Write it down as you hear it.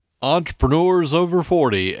Entrepreneurs Over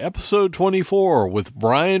 40, episode 24 with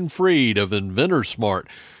Brian Freed of Inventor Smart,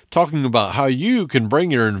 talking about how you can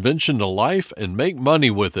bring your invention to life and make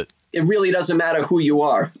money with it. It really doesn't matter who you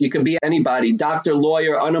are. You can be anybody, doctor,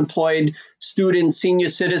 lawyer, unemployed, student, senior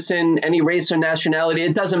citizen, any race or nationality.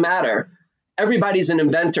 It doesn't matter. Everybody's an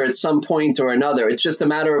inventor at some point or another. It's just a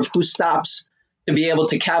matter of who stops to be able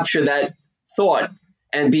to capture that thought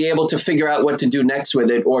and be able to figure out what to do next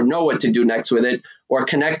with it, or know what to do next with it, or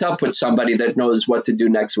connect up with somebody that knows what to do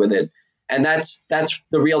next with it. And that's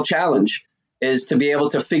the real challenge, is to be able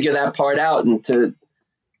to figure that part out and to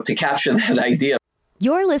capture that idea.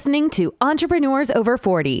 You're listening to Entrepreneurs Over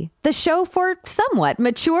 40, the show for somewhat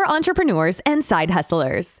mature entrepreneurs and side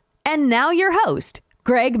hustlers. And now your host,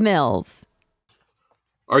 Greg Mills.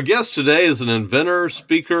 Our guest today is an inventor,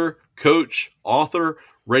 speaker, coach, author,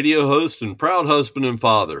 radio host, and proud husband and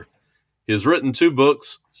father. He has written 2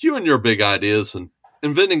 books, You and Your Big Ideas and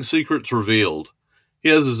Inventing Secrets Revealed. He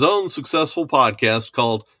has his own successful podcast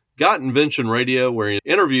called Got Invention Radio, where he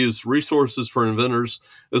interviews resources for inventors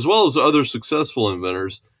as well as other successful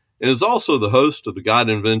inventors, and is also the host of the Got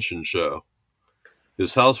Invention Show.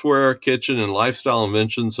 His houseware, kitchen, and lifestyle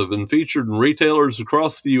inventions have been featured in retailers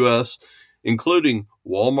across the U.S., including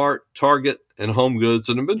Walmart, Target, and Home Goods,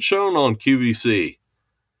 and have been shown on QVC.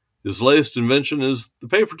 His latest invention is the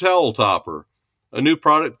paper towel topper, a new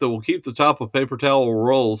product that will keep the top of paper towel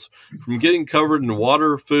rolls from getting covered in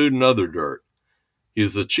water, food, and other dirt. He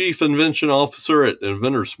is the Chief Invention Officer at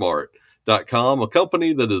InventorSmart.com, a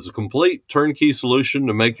company that is a complete turnkey solution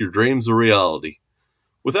to make your dreams a reality.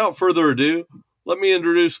 Without further ado, let me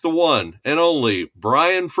introduce the one and only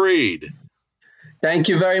Brian Freed. Thank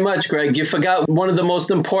you very much, Greg. You forgot one of the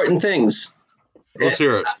most important things. Let's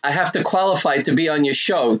hear it. I have to qualify to be on your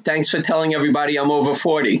show. Thanks for telling everybody I'm over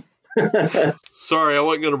 40. Sorry, I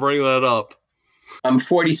wasn't going to bring that up. I'm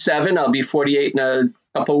 47. I'll be 48 in a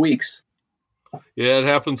couple of weeks. Yeah, it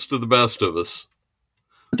happens to the best of us.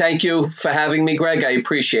 Thank you for having me, Greg. I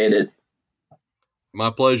appreciate it. My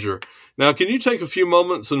pleasure. Now, can you take a few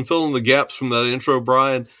moments and fill in the gaps from that intro,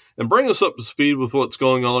 Brian, and bring us up to speed with what's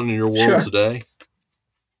going on in your world today?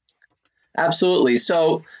 Absolutely.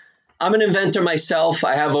 So I'm an inventor myself.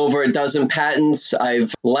 I have over a dozen patents.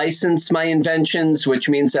 I've licensed my inventions, which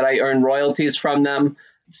means that I earn royalties from them.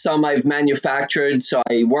 Some I've manufactured, so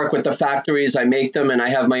I work with the factories, I make them, and I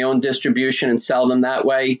have my own distribution and sell them that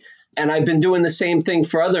way. And I've been doing the same thing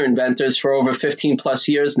for other inventors for over 15 plus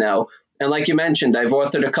years now. And like you mentioned, I've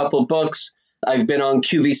authored a couple books. I've been on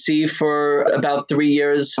QVC for about 3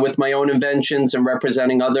 years with my own inventions and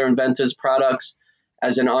representing other inventors' products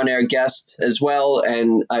as an on-air guest as well.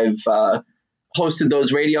 And I've hosted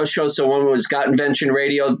those radio shows. So one was Got Invention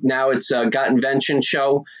Radio. Now it's Got Invention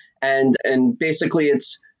Show. And basically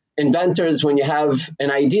it's inventors, when you have an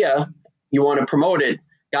idea, you want to promote it.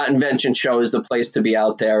 Got Invention Show is the place to be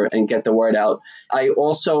out there and get the word out. I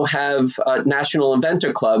also have a National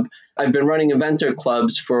Inventor Club. I've been running inventor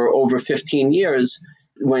clubs for over 15 years.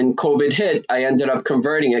 When COVID hit, I ended up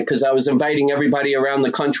converting it because I was inviting everybody around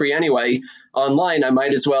the country anyway. Online, I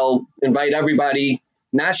might as well invite everybody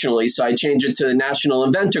nationally. So I changed it to the National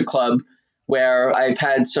Inventor Club, where I've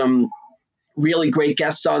had some really great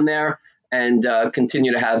guests on there and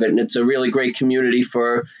continue to have it. And it's a really great community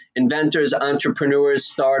for inventors, entrepreneurs,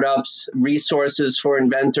 startups, resources for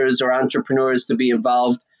inventors or entrepreneurs to be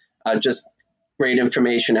involved. Just great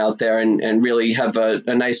information out there, and really have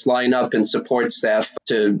a nice lineup and support staff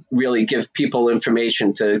to really give people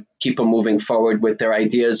information to keep them moving forward with their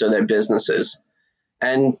ideas or their businesses.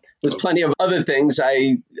 And there's plenty of other things.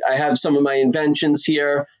 I have some of my inventions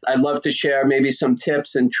here. I'd love to share maybe some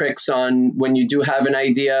tips and tricks on when you do have an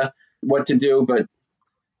idea, what to do. But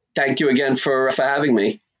thank you again for having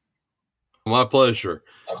me. My pleasure.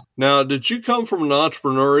 Now, did you come from an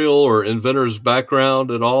entrepreneurial or inventor's background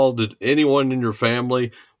at all? Did anyone in your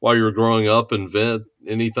family, while you were growing up, invent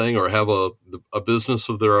anything or have a business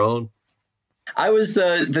of their own? I was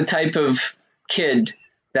the type of kid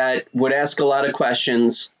that would ask a lot of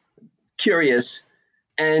questions, curious,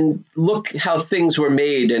 and look how things were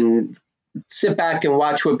made and sit back and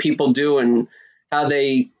watch what people do and how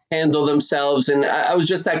they handle themselves. And I was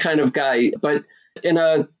just that kind of guy, but in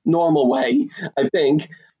a normal way, I think.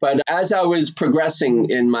 But as I was progressing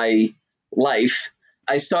in my life,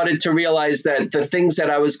 I started to realize that the things that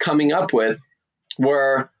I was coming up with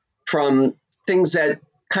were from things that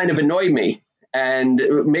kind of annoyed me. And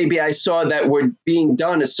maybe I saw that were being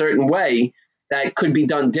done a certain way that could be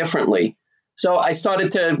done differently. So I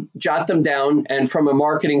started to jot them down, and from a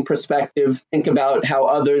marketing perspective, think about how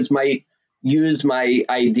others might use my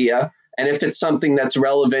idea and if it's something that's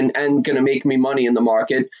relevant and going to make me money in the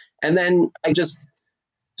market. And then I just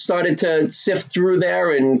started to sift through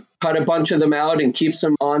there and cut a bunch of them out and keep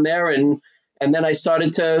some on there. And then I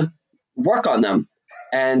started to work on them.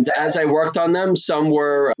 And as I worked on them, some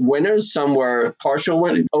were winners, some were partial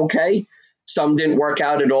winners, okay. Some didn't work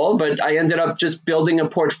out at all, but I ended up just building a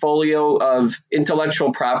portfolio of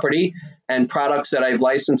intellectual property and products that I've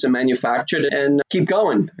licensed and manufactured and keep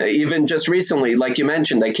going. Even just recently, like you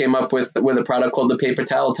mentioned, I came up with a product called the paper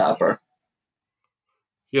towel topper.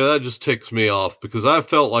 Yeah, that just ticks me off because I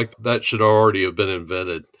felt like that should already have been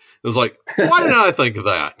invented. It was like, why didn't I think of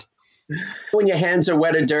that? When your hands are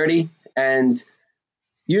wet or dirty, and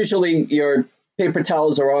usually your paper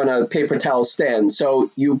towels are on a paper towel stand. So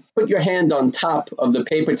you put your hand on top of the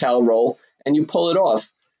paper towel roll and you pull it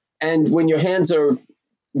off. And when your hands are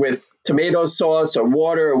with tomato sauce or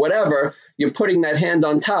water or whatever, you're putting that hand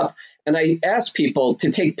on top. And I asked people to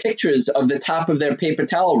take pictures of the top of their paper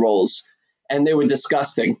towel rolls, and they were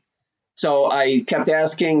disgusting. So I kept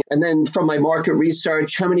asking. And then from my market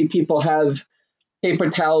research, how many people have paper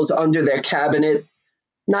towels under their cabinet?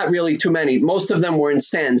 Not really too many. Most of them were in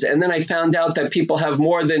stands. And then I found out that people have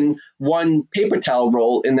more than one paper towel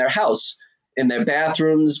roll in their house, in their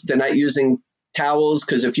bathrooms. They're not using towels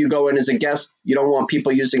because if you go in as a guest, you don't want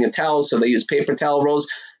people using a towel. So they use paper towel rolls.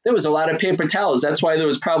 There was a lot of paper towels. That's why there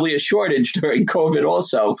was probably a shortage during COVID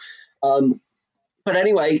also. But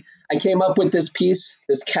anyway, I came up with this piece,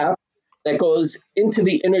 this cap that goes into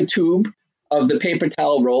the inner tube of the paper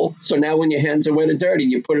towel roll. So now when your hands are wet or dirty,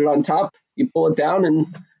 you put it on top, you pull it down,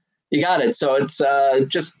 and you got it. So it's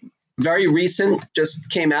just very recent,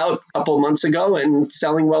 just came out a couple of months ago and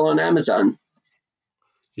selling well on Amazon.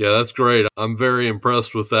 Yeah, that's great. I'm very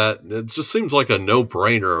impressed with that. It just seems like a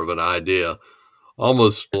no-brainer of an idea.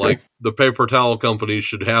 Almost like the paper towel companies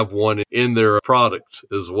should have one in their product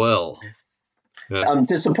as well. Yeah. I'm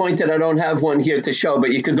disappointed I don't have one here to show,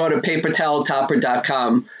 but you could go to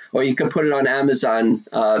papertoweltopper.com or you could put it on Amazon,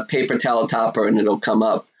 paper towel topper, and it'll come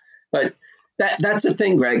up. But that's the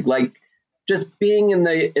thing, Greg, like just being in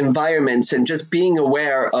the environments and just being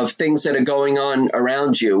aware of things that are going on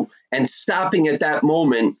around you and stopping at that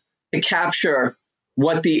moment to capture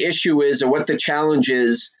what the issue is or what the challenge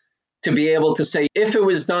is, to be able to say, if it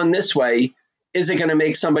was done this way, is it going to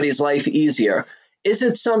make somebody's life easier? Is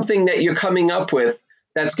it something that you're coming up with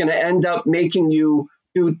that's going to end up making you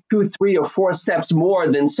do 2, 3, or 4 steps more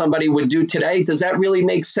than somebody would do today? Does that really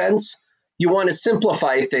make sense? You want to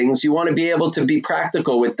simplify things. You want to be able to be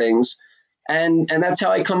practical with things. And that's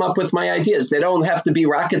how I come up with my ideas. They don't have to be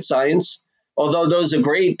rocket science, although those are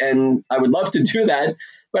great. And I would love to do that.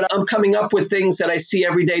 But I'm coming up with things that I see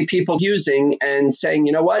everyday people using and saying,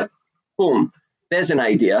 you know what? Boom, there's an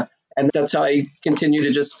idea. And that's how I continue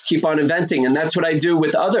to just keep on inventing. And that's what I do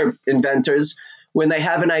with other inventors. When they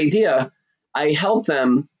have an idea, I help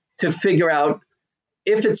them to figure out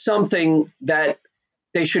if it's something that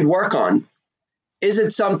they should work on. Is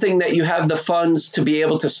it something that you have the funds to be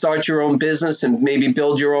able to start your own business and maybe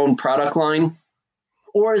build your own product line?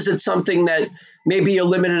 Or is it something that maybe you're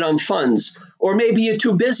limited on funds? Or maybe you're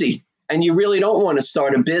too busy and you really don't want to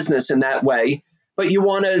start a business in that way, but you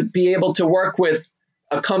want to be able to work with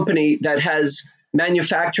a company that has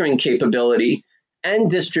manufacturing capability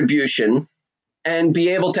and distribution and be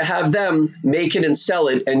able to have them make it and sell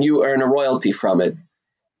it and you earn a royalty from it.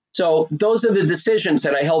 So those are the decisions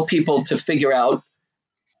that I help people to figure out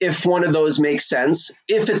if one of those makes sense,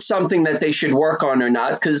 if it's something that they should work on or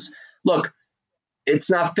not. Because look, it's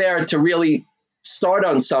not fair to really start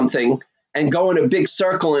on something and go in a big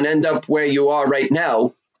circle and end up where you are right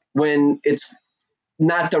now when it's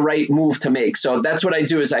not the right move to make. So that's what I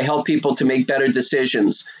do, is I help people to make better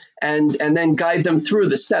decisions and then guide them through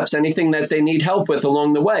the steps, anything that they need help with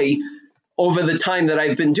along the way. Over the time that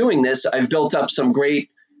I've been doing this, I've built up some great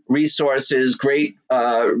resources, great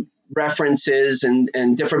references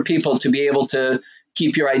and different people to be able to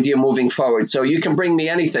keep your idea moving forward. So you can bring me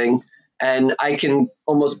anything and I can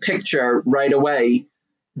almost picture right away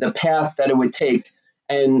the path that it would take.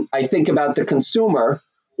 And I think about the consumer,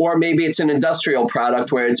 or maybe it's an industrial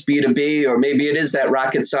product where it's B2B, or maybe it is that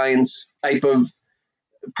rocket science type of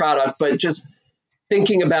product, but just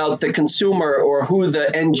thinking about the consumer or who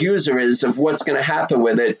the end user is of what's going to happen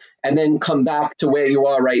with it, and then come back to where you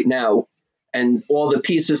are right now and all the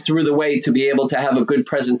pieces through the way to be able to have a good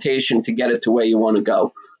presentation to get it to where you want to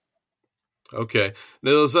go. Okay.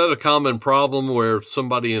 Now, is that a common problem where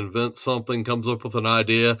somebody invents something, comes up with an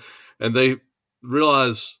idea, and they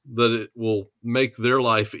realize that it will make their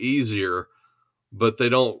life easier, but they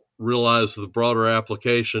don't realize the broader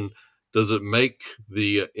application? Does it make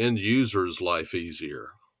the end user's life easier?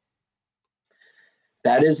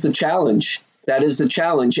 That is the challenge. That is the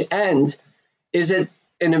challenge. And is it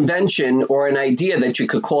an invention or an idea that you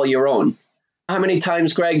could call your own? How many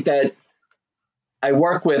times, Greg, that I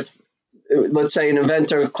work with, let's say an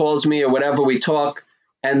inventor calls me or whatever, we talk,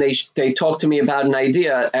 and they talk to me about an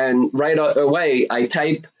idea, and right away I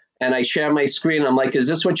type and I share my screen. I'm like, is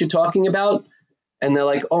this what you're talking about? And they're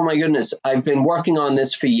like, oh my goodness, I've been working on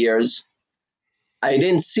this for years. I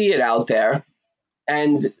didn't see it out there.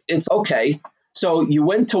 And it's okay. So you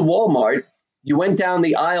went to Walmart, you went down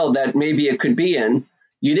the aisle that maybe it could be in,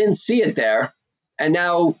 you didn't see it there, and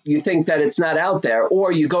now you think that it's not out there.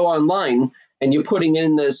 Or you go online and you're putting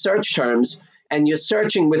in the search terms and you're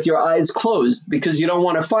searching with your eyes closed because you don't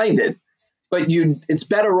want to find it. But it's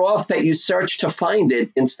better off that you search to find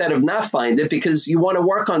it instead of not find it, because you want to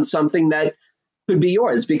work on something that could be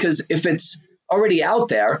yours. Because if it's already out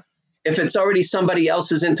there, if it's already somebody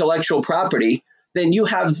else's intellectual property, then you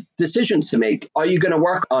have decisions to make. Are you going to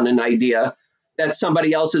work on an idea that's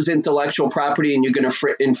somebody else's intellectual property and you're going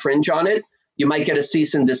to infringe on it? You might get a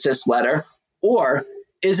cease and desist letter. Or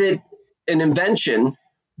is it an invention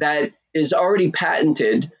that is already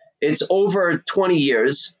patented? It's over 20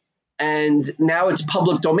 years and now it's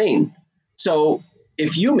public domain. So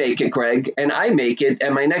if you make it, Greg, and I make it,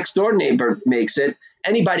 and my next door neighbor makes it,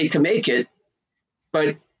 anybody can make it,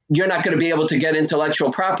 but you're not going to be able to get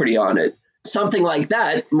intellectual property on it. Something like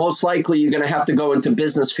that, most likely you're going to have to go into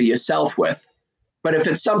business for yourself with. But if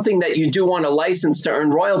it's something that you do want a license to earn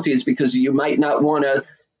royalties because you might not want to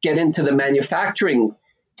get into the manufacturing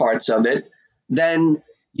parts of it, then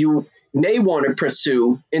you may want to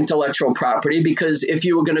pursue intellectual property, because if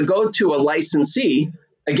you were going to go to a licensee,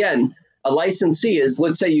 again, a licensee is,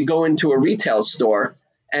 let's say you go into a retail store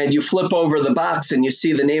and you flip over the box and you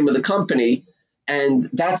see the name of the company, and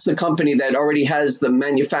that's the company that already has the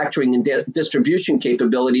manufacturing and distribution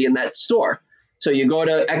capability in that store. So you go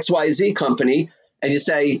to XYZ company and you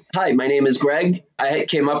say, hi, my name is Greg. I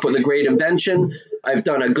came up with a great invention. I've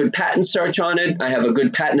done a good patent search on it. I have a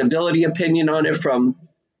good patentability opinion on it from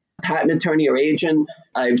patent attorney or agent.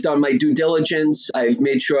 I've done my due diligence. I've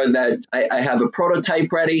made sure that I have a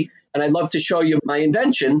prototype ready, and I'd love to show you my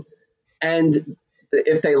invention. And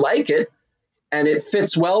if they like it, and it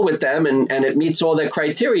fits well with them and it meets all their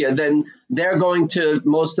criteria, then they're going to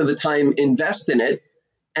most of the time invest in it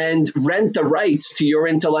and rent the rights to your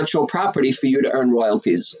intellectual property for you to earn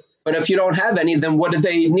royalties. But if you don't have any, then what do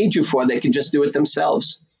they need you for? They can just do it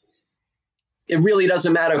themselves. It really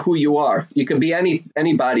doesn't matter who you are. You can be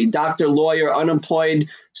anybody, doctor, lawyer, unemployed,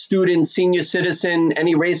 student, senior citizen,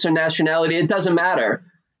 any race or nationality. It doesn't matter.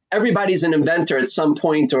 Everybody's an inventor at some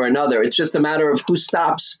point or another. It's just a matter of who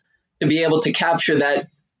stops to be able to capture that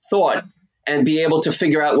thought and be able to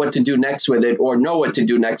figure out what to do next with it, or know what to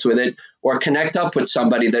do next with it, or connect up with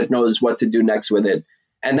somebody that knows what to do next with it.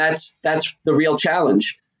 And that's the real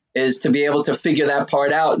challenge, is to be able to figure that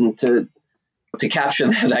part out and to capture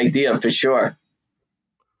that idea for sure.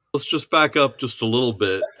 Let's just back up just a little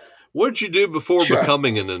bit. What did you do before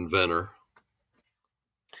becoming an inventor?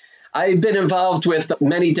 I've been involved with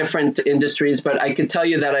many different industries, but I can tell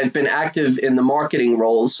you that I've been active in the marketing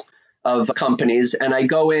roles of companies, and I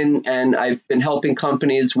go in and I've been helping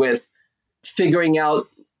companies with figuring out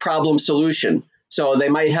problem solution. So they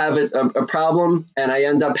might have a problem, and I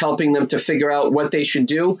end up helping them to figure out what they should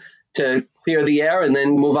do to clear the air and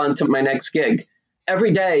then move on to my next gig.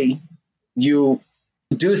 Every day you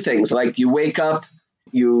do things like you wake up,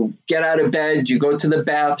 you get out of bed, you go to the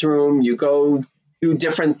bathroom, you go do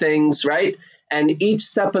different things, right? And each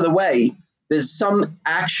step of the way, there's some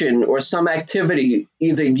action or some activity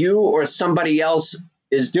either you or somebody else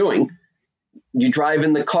is doing. You drive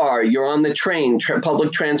in the car, you're on the train,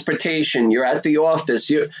 public transportation, you're at the office,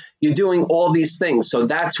 you're doing all these things. So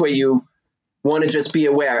that's where you want to just be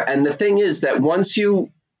aware. And the thing is that once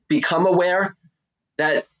you become aware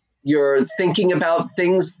that you're thinking about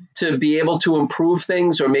things to be able to improve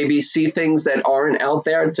things, or maybe see things that aren't out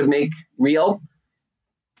there to make real,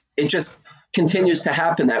 it just continues to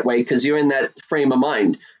happen that way, because you're in that frame of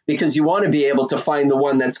mind, because you want to be able to find the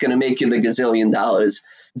one that's going to make you the gazillion dollars.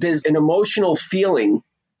 There's an emotional feeling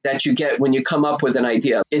that you get when you come up with an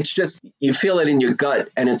idea. It's just, you feel it in your gut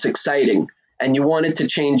and it's exciting, and you want it to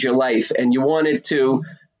change your life, and you want it to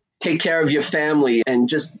take care of your family,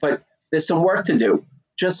 but there's some work to do.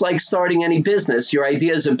 Just like starting any business, your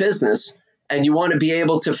idea is a business, and you want to be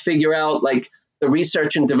able to figure out like the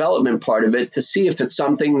research and development part of it to see if it's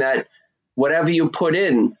something that whatever you put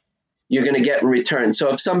in, you're going to get in return. So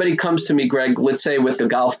if somebody comes to me, Greg, let's say with a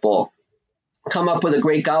golf ball, come up with a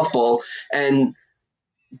great golf ball, and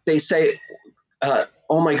they say,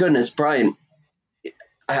 oh my goodness, Brian,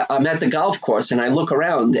 I'm at the golf course and I look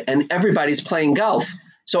around and everybody's playing golf.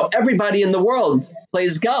 So everybody in the world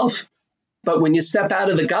plays golf. But when you step out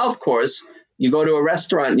of the golf course, you go to a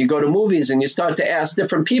restaurant, you go to movies, and you start to ask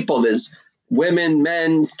different people. There's women,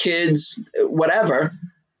 men, kids, whatever.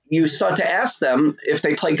 You start to ask them if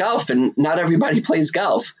they play golf, and not everybody plays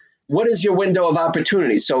golf. What is your window of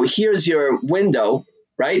opportunity? So here's your window,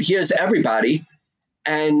 right? Here's everybody.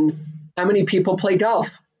 And how many people play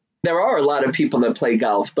golf? There are a lot of people that play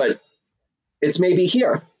golf, but it's maybe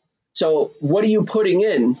here. So what are you putting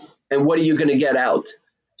in and what are you going to get out?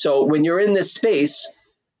 So when you're in this space,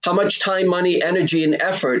 how much time, money, energy, and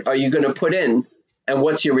effort are you going to put in? And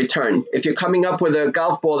what's your return? If you're coming up with a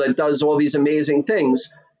golf ball that does all these amazing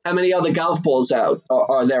things, how many other golf balls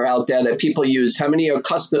are there out there that people use? How many are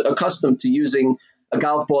accustomed to using a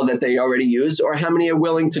golf ball that they already use? Or how many are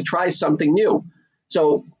willing to try something new?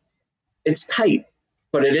 So it's tight,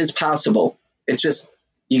 but it is possible. It's just,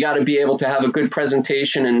 you got to be able to have a good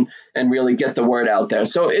presentation and really get the word out there.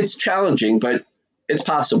 So it's challenging, but it's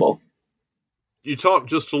possible. You talked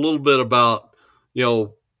just a little bit about,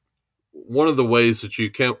 one of the ways that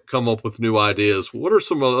you can come up with new ideas. What are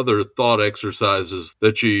some other thought exercises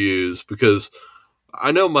that you use? Because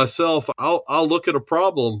I know myself, I'll look at a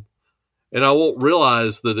problem and I won't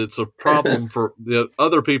realize that it's a problem for the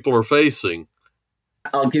other people are facing.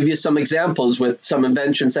 I'll give you some examples with some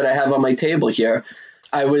inventions that I have on my table here.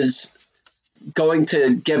 I was going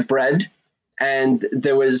to get bread and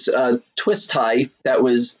there was a twist tie that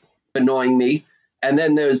was annoying me. And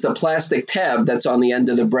then there's the plastic tab that's on the end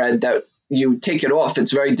of the bread that you take it off.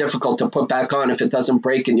 It's very difficult to put back on if it doesn't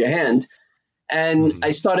break in your hand. And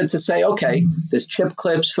I started to say, okay, there's chip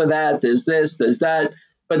clips for that. There's this, there's that.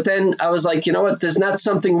 But then I was like, you know what? There's not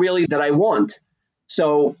something really that I want.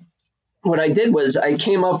 So what I did was I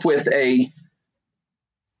came up with a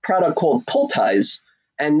product called pull ties.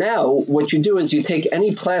 And now what you do is you take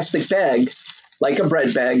any plastic bag, like a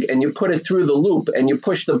bread bag, and you put it through the loop and you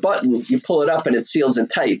push the button, you pull it up and it seals it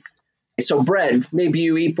tight. So bread, maybe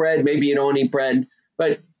you eat bread, maybe you don't eat bread,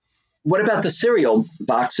 but what about the cereal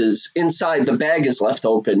boxes inside the bag is left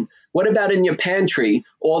open? What about in your pantry,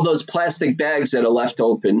 all those plastic bags that are left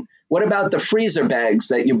open? What about the freezer bags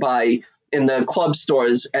that you buy in the club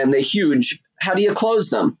stores and they're huge? How do you close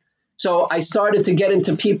them? So I started to get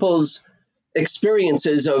into people's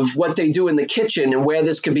experiences of what they do in the kitchen and where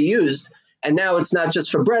this could be used. And now it's not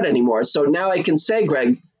just for bread anymore. So now I can say,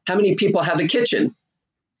 Greg, how many people have a kitchen?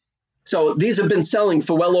 So these have been selling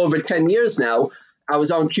for well over 10 years now. I was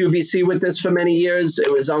on QVC with this for many years.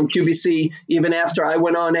 It was on QVC even after I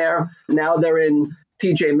went on air. Now they're in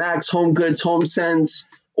TJ Maxx, Home Goods, Home Sense,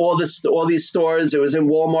 all these stores. It was in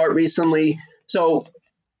Walmart recently. So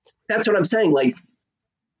that's what I'm saying. Like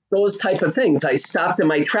those type of things, I stopped in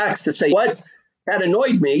my tracks to say, what? That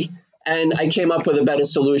annoyed me. And I came up with a better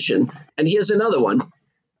solution. And here's another one.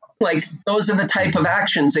 Like those are the type of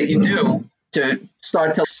actions that you do to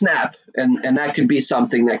start to snap. And that could be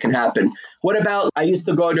something that can happen. What about, I used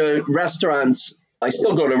to go to restaurants. I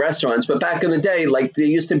still go to restaurants, but back in the day, like there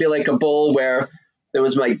used to be like a bowl where there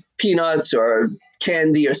was like peanuts or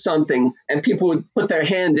candy or something, and people would put their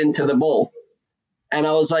hand into the bowl. And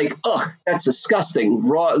I was like, ugh, that's disgusting.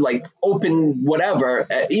 Raw, like open, whatever,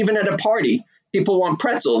 even at a party. People want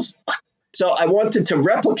pretzels. So I wanted to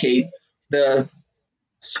replicate the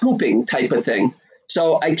scooping type of thing.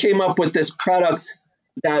 So I came up with this product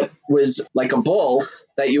that was like a bowl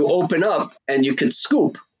that you open up and you could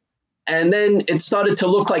scoop. And then it started to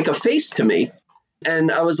look like a face to me.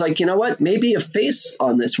 And I was like, you know what? Maybe a face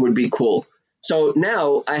on this would be cool. So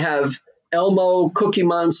now I have Elmo, Cookie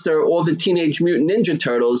Monster, all the Teenage Mutant Ninja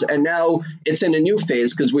Turtles, and now it's in a new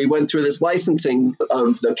phase because we went through this licensing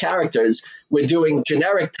of the characters. We're doing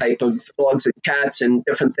generic type of dogs and cats and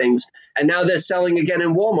different things, and now they're selling again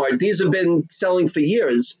in Walmart. These have been selling for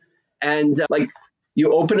years, and like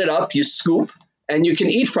you open it up, you scoop, and you can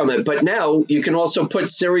eat from it. But now you can also put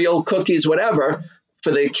cereal, cookies, whatever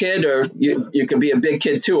for the kid, or you can be a big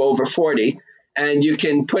kid too, over 40. And you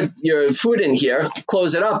can put your food in here,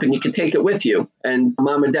 close it up, and you can take it with you. And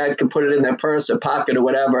mom and dad can put it in their purse or pocket or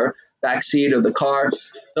whatever, back seat of the car.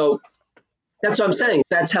 So that's what I'm saying.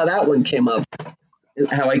 That's how that one came up,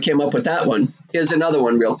 how I came up with that one. Here's another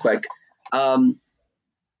one real quick.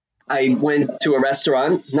 I went to a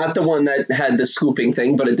restaurant, not the one that had the scooping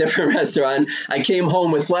thing, but a different restaurant. I came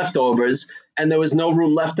home with leftovers, and there was no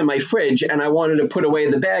room left in my fridge, and I wanted to put away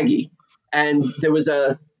the baggie. And there was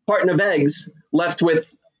a carton of eggs left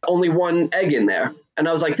with only one egg in there. And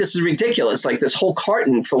I was like, this is ridiculous, like this whole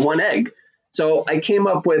carton for one egg. So I came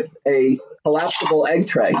up with a collapsible egg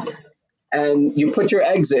tray. And you put your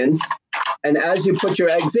eggs in, And as you put your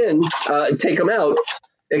eggs in, take them out,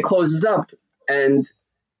 it closes up. And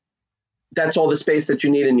that's all the space that you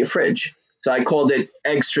need in your fridge. So I called it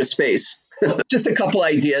extra space. Just a couple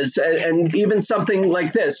ideas. And even something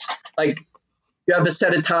like this, like you have a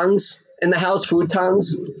set of tongs in the house, food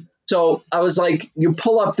tongs. So I was like, you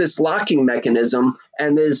pull up this locking mechanism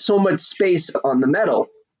and there's so much space on the metal.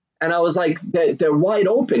 And I was like, they're wide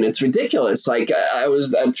open. It's ridiculous. Like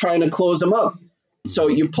I'm trying to close them up. So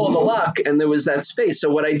you pull the lock and there was that space. So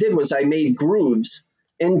what I did was I made grooves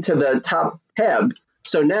into the top tab.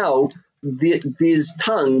 So now these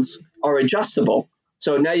tongues are adjustable.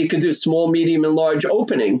 So now you could do small, medium, and large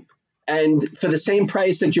opening. And for the same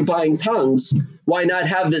price that you're buying tongues, why not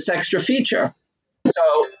have this extra feature?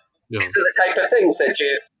 So these are the type of things that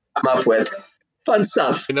you come up with. Fun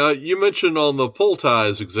stuff. Now, you mentioned on the pull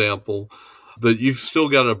ties example that you've still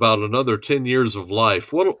got about another 10 years of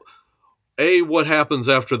life. What happens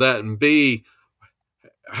after that? And B,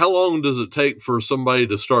 how long does it take for somebody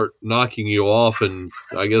to start knocking you off? And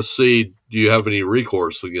I guess C, do you have any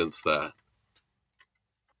recourse against that?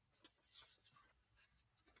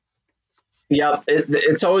 Yep,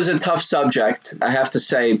 it's always a tough subject, I have to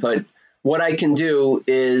say. But what I can do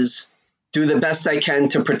is do the best I can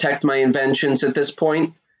to protect my inventions at this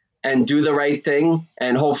point and do the right thing.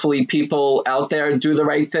 And hopefully people out there do the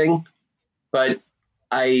right thing. But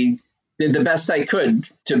I did the best I could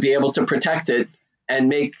to be able to protect it and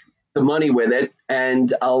make the money with it.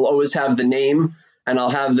 And I'll always have the name and I'll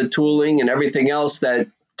have the tooling and everything else that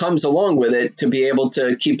comes along with it to be able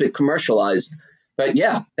to keep it commercialized. But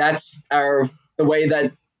yeah, that's the way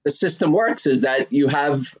that the system works, is that you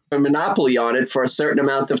have a monopoly on it for a certain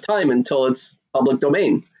amount of time until it's public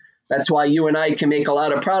domain. That's why you and I can make a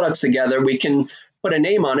lot of products together. We can put a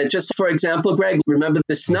name on it. Just for example, Greg, remember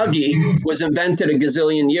the Snuggie was invented a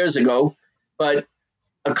gazillion years ago, but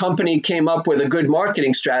a company came up with a good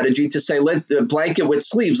marketing strategy to say, let the blanket with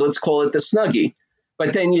sleeves, let's call it the Snuggie.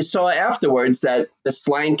 But then you saw afterwards that the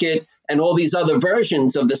Slanket and all these other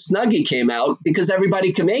versions of the Snuggie came out because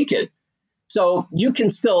everybody can make it. So you can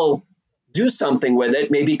still do something with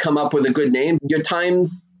it, maybe come up with a good name. Your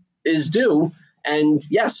time is due. And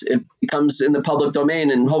yes, it becomes in the public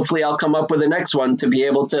domain. And hopefully I'll come up with the next one to be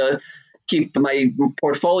able to keep my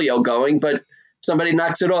portfolio going. But if somebody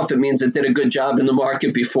knocks it off, it means it did a good job in the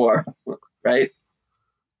market before, right?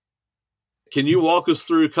 Can you walk us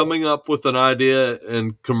through coming up with an idea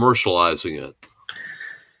and commercializing it?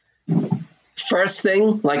 First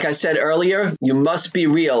thing, like I said earlier, you must be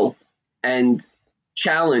real and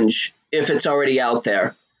challenge if it's already out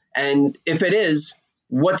there. And if it is,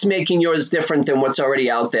 what's making yours different than what's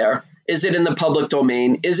already out there? Is it in the public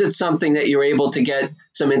domain? Is it something that you're able to get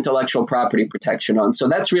some intellectual property protection on? So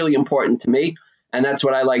that's really important to me. And that's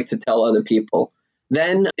what I like to tell other people.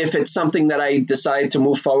 Then if it's something that I decide to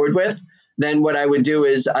move forward with, then what I would do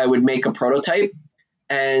is I would make a prototype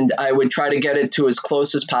and I would try to get it to as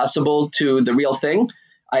close as possible to the real thing.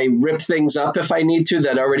 I rip things up if I need to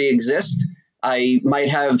that already exist. I might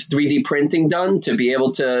have 3D printing done to be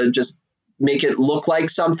able to just make it look like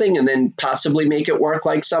something and then possibly make it work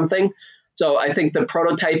like something. So I think the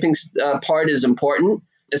prototyping part is important,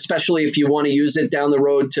 especially if you want to use it down the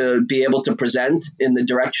road to be able to present in the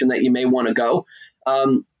direction that you may want to go.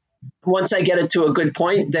 Once I get it to a good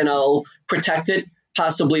point, then I'll protect it,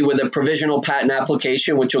 possibly with a provisional patent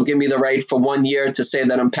application, which will give me the right for 1 year to say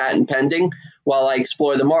that I'm patent pending while I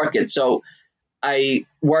explore the market. So I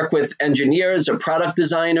work with engineers or product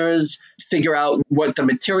designers, figure out what the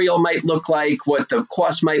material might look like, what the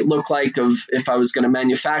cost might look like of if I was going to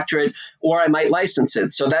manufacture it, or I might license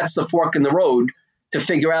it. So that's the fork in the road to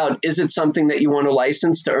figure out, is it something that you want to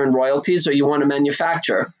license to earn royalties or you want to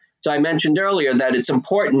manufacture? So I mentioned earlier that it's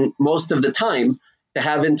important most of the time to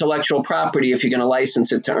have intellectual property if you're going to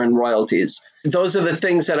license it to earn royalties. Those are the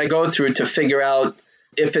things that I go through to figure out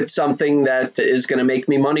if it's something that is going to make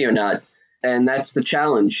me money or not. And that's the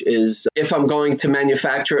challenge, is if I'm going to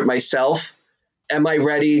manufacture it myself, am I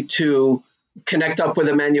ready to connect up with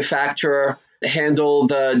a manufacturer, handle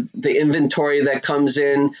the inventory that comes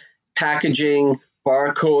in, packaging,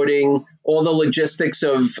 barcoding, all the logistics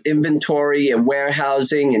of inventory and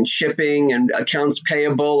warehousing and shipping and accounts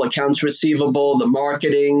payable, accounts receivable, the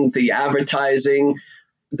marketing, the advertising.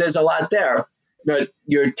 There's a lot there, but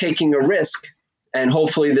you're taking a risk and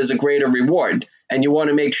hopefully there's a greater reward. And you want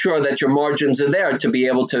to make sure that your margins are there to be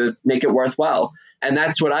able to make it worthwhile. And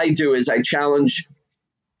that's what I do, is I challenge,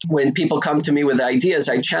 when people come to me with ideas,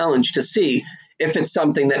 I challenge to see if it's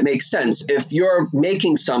something that makes sense. If you're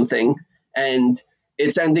making something and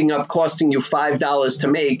it's ending up costing you $5 to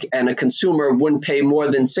make and a consumer wouldn't pay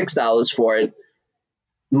more than $6 for it,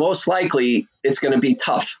 most likely it's going to be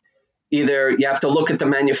tough. Either you have to look at the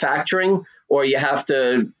manufacturing, or you have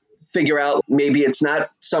to figure out maybe it's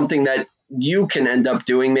not something that you can end up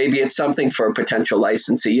doing. Maybe it's something for a potential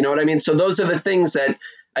licensee. You know what I mean? So those are the things that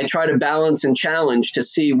I try to balance and challenge to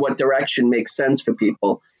see what direction makes sense for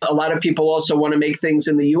people. A lot of people also want to make things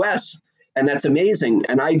in the US, and that's amazing.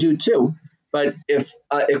 And I do too. But if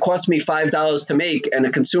it costs me $5 to make and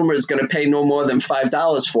a consumer is going to pay no more than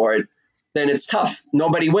 $5 for it, then it's tough.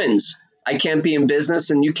 Nobody wins. I can't be in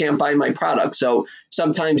business and you can't buy my product. So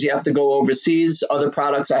sometimes you have to go overseas. Other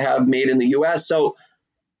products I have made in the US. So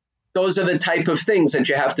those are the type of things that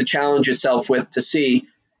you have to challenge yourself with to see,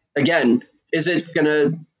 again, is it going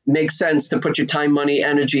to make sense to put your time, money,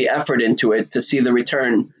 energy, effort into it to see the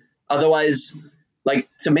return? Otherwise, like,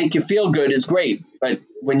 to make you feel good is great. But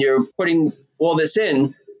when you're putting all this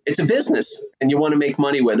in, it's a business and you want to make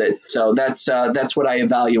money with it. So that's what I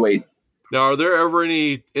evaluate. Now, are there ever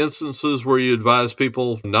any instances where you advise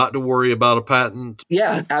people not to worry about a patent?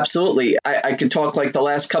 Yeah, absolutely. I could talk like the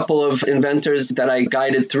last couple of inventors that I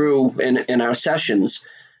guided through in our sessions.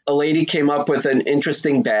 A lady came up with an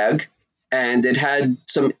interesting bag, and it had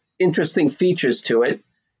some interesting features to it.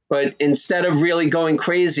 But instead of really going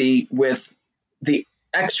crazy with the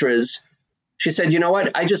extras, she said, you know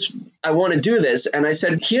what, I want to do this. And I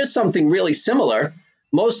said, here's something really similar.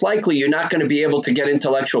 Most likely you're not going to be able to get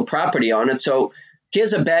intellectual property on it. So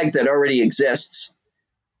here's a bag that already exists.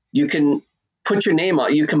 You can put your name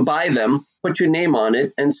on, you can buy them, put your name on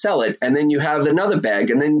it and sell it. And then you have another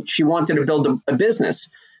bag. And then she wanted to build a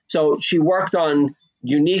business. So she worked on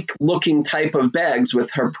unique looking type of bags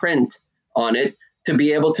with her print on it to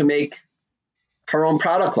be able to make her own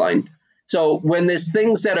product line. So when there's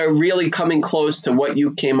things that are really coming close to what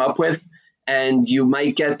you came up with, and you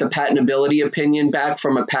might get the patentability opinion back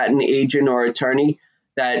from a patent agent or attorney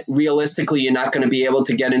that realistically you're not going to be able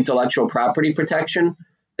to get intellectual property protection,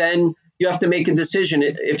 then you have to make a decision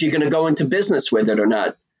if you're going to go into business with it or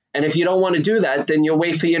not. And if you don't want to do that, then you'll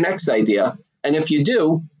wait for your next idea. And if you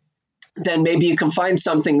do, then maybe you can find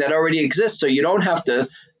something that already exists so you don't have to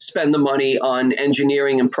spend the money on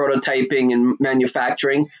engineering and prototyping and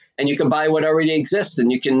manufacturing, and you can buy what already exists,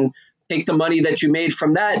 and you can take the money that you made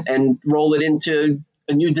from that and roll it into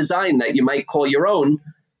a new design that you might call your own,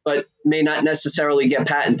 but may not necessarily get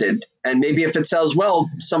patented. And maybe if it sells well,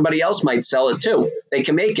 somebody else might sell it too. They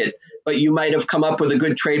can make it, but you might have come up with a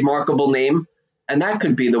good trademarkable name, and that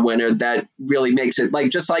could be the winner that really makes it.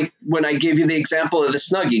 Like, just like when I gave you the example of the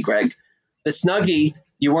Snuggie, Greg, the Snuggie,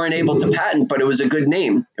 you weren't able to patent, but it was a good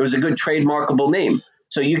name. It was a good trademarkable name.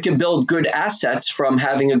 So you can build good assets from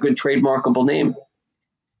having a good trademarkable name.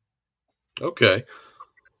 Okay.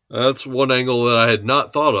 That's one angle that I had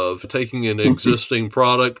not thought of, taking an existing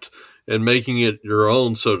product and making it your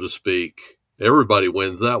own, so to speak. Everybody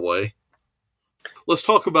wins that way. Let's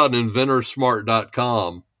talk about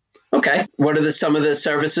InventorSmart.com. Okay. What are some of the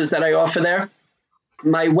services that I offer there?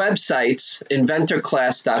 My website's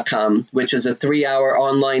InventorClass.com, which is a 3-hour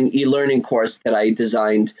online e-learning course that I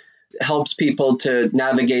designed, helps people to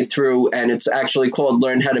navigate through, and it's actually called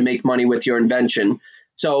Learn How to Make Money with Your Invention.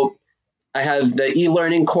 So I have the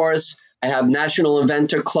e-learning course. I have National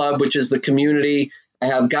Inventor Club, which is the community. I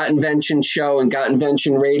have Got Invention Show and Got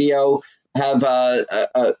Invention Radio. I have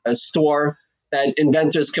a store that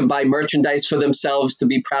inventors can buy merchandise for themselves to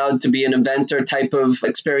be proud to be an inventor type of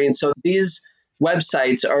experience. So these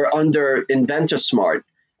websites are under InventorSmart.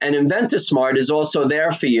 And InventorSmart is also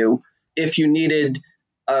there for you if you needed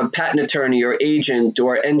a patent attorney or agent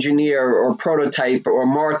or engineer or prototype or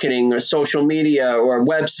marketing or social media or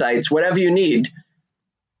websites, whatever you need,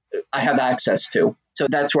 I have access to. So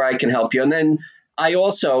that's where I can help you. And then I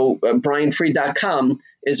also, BrianFree.com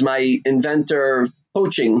is my inventor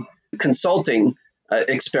coaching consulting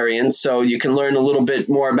experience. So you can learn a little bit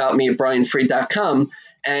more about me at BrianFree.com,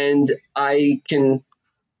 and I can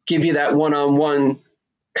give you that one-on-one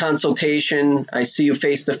consultation. I see you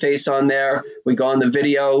face to face on there. We go on the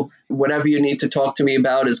video. Whatever you need to talk to me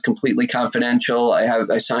about is completely confidential.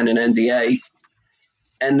 I sign an NDA,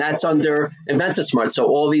 and that's under InventorSmart. So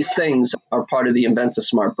all these things are part of the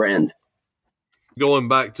InventorSmart brand. Going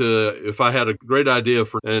back to, if I had a great idea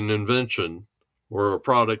for an invention or a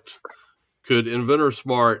product, could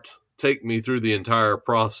InventorSmart take me through the entire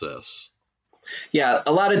process? Yeah,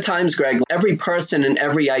 a lot of times, Greg, every person and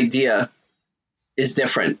every idea is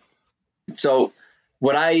different. So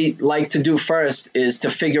what I like to do first is to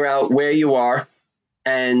figure out where you are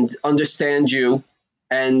and understand you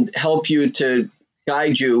and help you to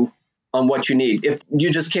guide you on what you need. If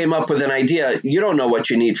you just came up with an idea, you don't know what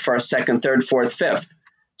you need first, second, third, fourth, fifth.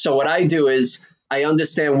 So what I do is I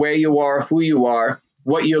understand where you are, who you are,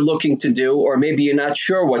 what you're looking to do, or maybe you're not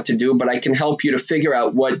sure what to do, but I can help you to figure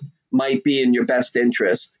out what might be in your best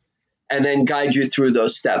interest and then guide you through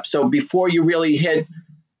those steps. So before you really hit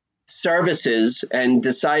services and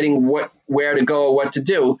deciding where to go or what to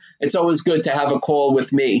do, it's always good to have a call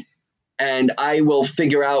with me, and I will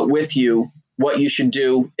figure out with you what you should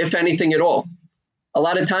do, if anything at all. A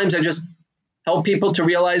lot of times I just help people to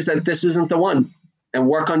realize that this isn't the one and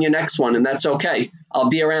work on your next one, and that's okay. I'll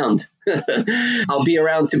be around. I'll be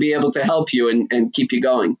around to be able to help you and keep you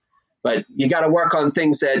going. But you got to work on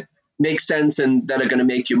things that make sense and that are going to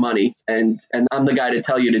make you money. And I'm the guy to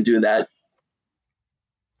tell you to do that.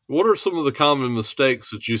 What are some of the common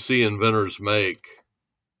mistakes that you see inventors make?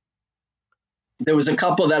 There was a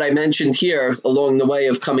couple that I mentioned here along the way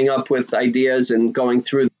of coming up with ideas and going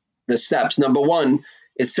through the steps. Number one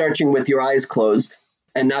is searching with your eyes closed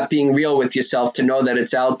and not being real with yourself to know that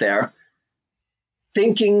it's out there.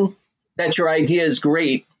 Thinking that your idea is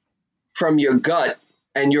great from your gut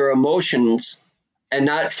and your emotions and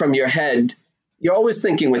not from your head. You're always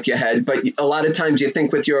thinking with your head, but a lot of times you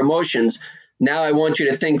think with your emotions. Now I want you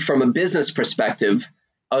to think from a business perspective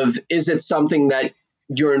of, is it something that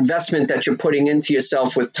your investment that you're putting into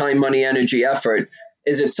yourself with time, money, energy, effort,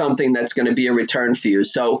 is it something that's going to be a return for you?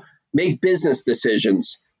 So make business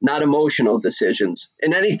decisions, not emotional decisions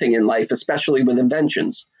in anything in life, especially with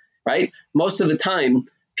inventions, right? Most of the time,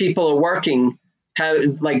 people are working,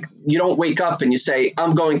 you don't wake up and you say,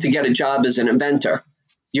 I'm going to get a job as an inventor.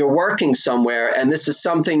 You're working somewhere, and this is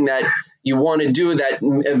something that you want to do that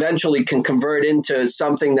eventually can convert into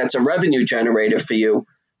something that's a revenue generator for you,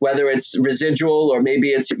 whether it's residual or maybe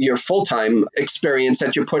it's your full-time experience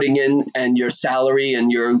that you're putting in and your salary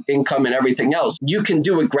and your income and everything else. You can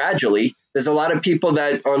do it gradually. There's a lot of people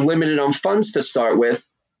that are limited on funds to start with.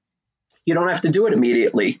 You don't have to do it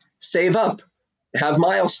immediately. Save up. Have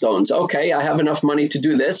milestones. Okay, I have enough money to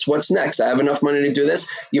do this. What's next? I have enough money to do this.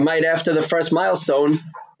 You might, after the first milestone,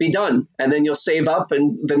 be done. And then you'll save up,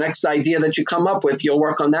 and the next idea that you come up with, you'll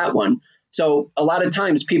work on that one. So a lot of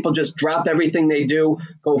times people just drop everything they do,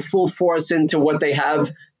 go full force into what they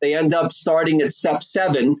have. They end up starting at step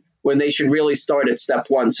 7 when they should really start at step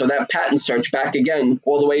 1. So that patent search back again,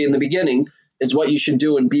 all the way in the beginning, is what you should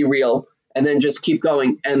do, and be real, and then just keep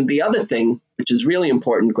going. And the other thing, which is really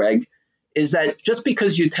important, Greg, is that just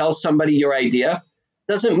because you tell somebody your idea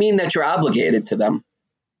doesn't mean that you're obligated to them.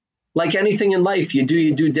 Like anything in life, you do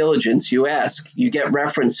your due diligence, you ask, you get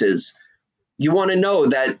references. You want to know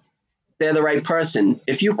that they're the right person.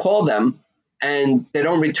 If you call them and they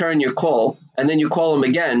don't return your call, and then you call them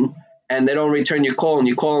again and they don't return your call, and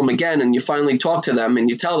you call them again and you finally talk to them and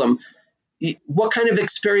you tell them, what kind of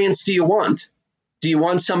experience do you want? Do you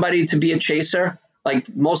want somebody to be a chaser?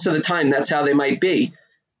 Like most of the time, that's how they might be.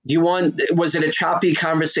 Was it a choppy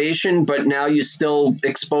conversation, but now you still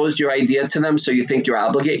exposed your idea to them, so you think you're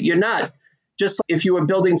obligated? You're not. Just like if you were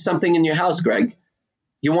building something in your house, Greg,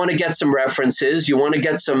 you want to get some references, you want to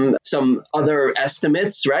get some other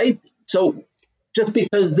estimates, right? So just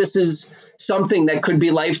because this is something that could be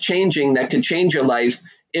life-changing, that could change your life,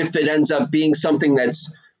 if it ends up being something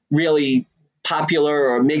that's really popular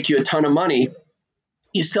or make you a ton of money,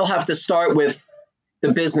 you still have to start with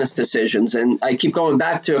the business decisions. And I keep going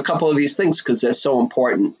back to a couple of these things because they're so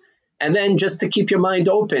important. And then just to keep your mind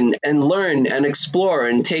open and learn and explore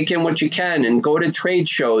and take in what you can and go to trade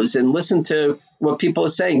shows and listen to what people are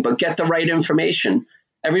saying, but get the right information.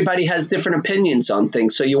 Everybody has different opinions on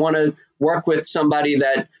things. So you want to work with somebody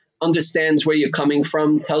that understands where you're coming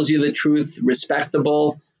from, tells you the truth,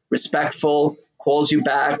 respectable, respectful, calls you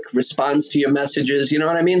back, responds to your messages. You know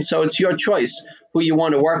what I mean? So it's your choice who you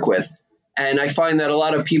want to work with. And I find that a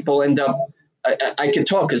lot of people end up, I can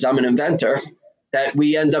talk because I'm an inventor, that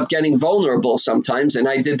we end up getting vulnerable sometimes. And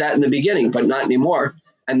I did that in the beginning, but not anymore.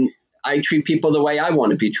 And I treat people the way I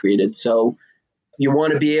want to be treated. So you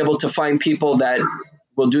want to be able to find people that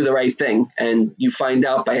will do the right thing. And you find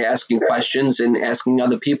out by asking questions and asking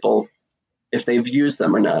other people if they've used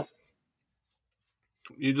them or not.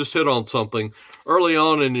 You just hit on something. Early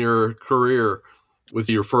on in your career with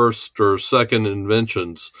your first or second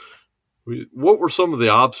inventions, what were some of the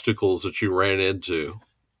obstacles that you ran into?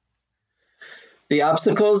 The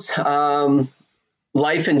obstacles,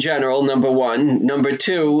 life in general, number one. Number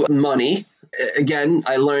two, money. Again,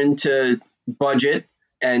 I learned to budget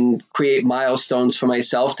and create milestones for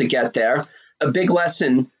myself to get there. A big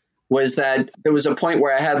lesson was that there was a point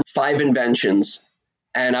where I had 5 inventions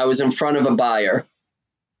and I was in front of a buyer.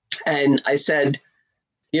 And I said,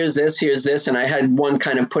 here's this. And I had one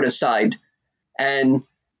kind of put aside. And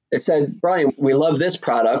they said, Brian, we love this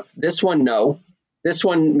product. This one, no. This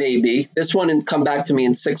one, maybe. This one, and come back to me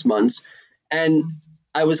in 6 months. And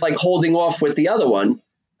I was like holding off with the other one.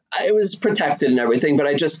 It was protected and everything, but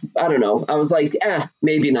I don't know. I was like,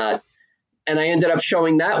 maybe not. And I ended up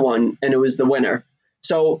showing that one, and it was the winner.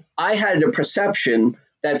 So I had a perception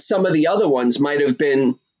that some of the other ones might have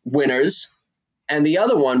been winners, and the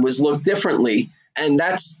other one was looked differently. And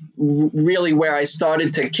that's really where I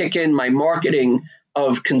started to kick in my marketing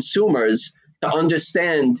of consumers to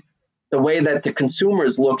understand the way that the consumer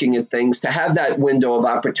is looking at things, to have that window of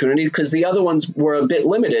opportunity, because the other ones were a bit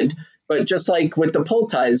limited. But just like with the pull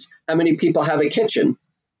ties, how many people have a kitchen?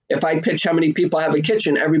 If I pitch how many people have a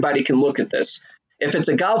kitchen, everybody can look at this. If it's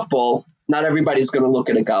a golf ball, not everybody's going to look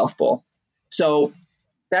at a golf ball. So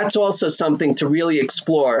that's also something to really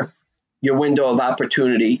explore your window of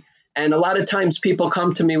opportunity. And a lot of times people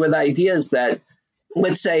come to me with ideas that,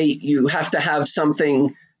 let's say you have to have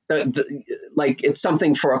something like it's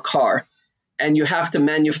something for a car, and you have to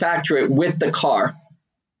manufacture it with the car.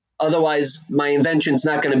 Otherwise, my invention's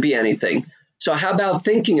not going to be anything. So how about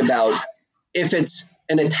thinking about if it's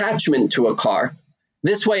an attachment to a car?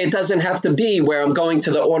 This way, it doesn't have to be where I'm going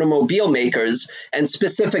to the automobile makers and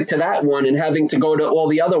specific to that one and having to go to all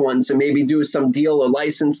the other ones and maybe do some deal or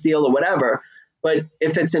license deal or whatever. But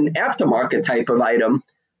if it's an aftermarket type of item,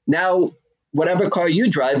 now whatever car you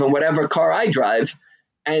drive and whatever car I drive,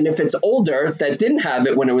 and if it's older that didn't have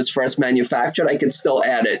it when it was first manufactured, I could still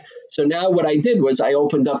add it. So now what I did was I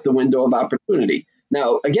opened up the window of opportunity.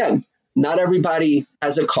 Now, again, not everybody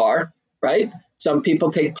has a car, right? Some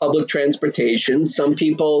people take public transportation. Some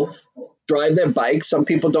people drive their bikes. Some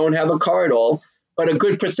people don't have a car at all. But a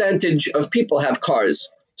good percentage of people have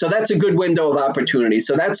cars. So that's a good window of opportunity.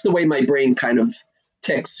 So that's the way my brain kind of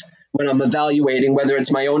ticks when I'm evaluating whether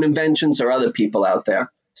it's my own inventions or other people out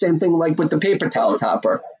there. Same thing like with the paper towel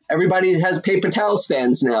topper. Everybody has paper towel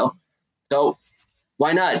stands now. So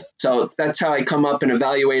why not? So that's how I come up and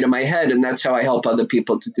evaluate in my head, and that's how I help other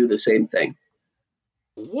people to do the same thing.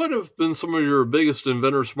 What have been some of your biggest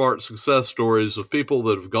Inventor Smart success stories of people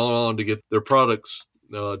that have gone on to get their products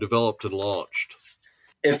developed and launched?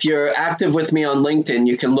 If you're active with me on LinkedIn,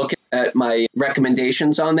 you can look at my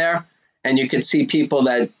recommendations on there, and you can see people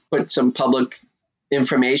that put some public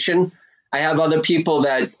information. I have other people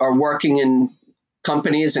that are working in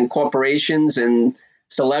companies and corporations and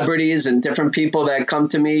celebrities and different people that come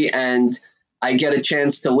to me, and I get a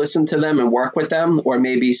chance to listen to them and work with them, or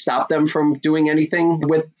maybe stop them from doing anything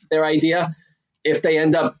with their idea. If they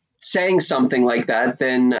end up saying something like that,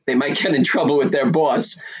 then they might get in trouble with their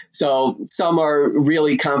boss. So some are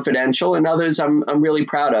really confidential, and others I'm really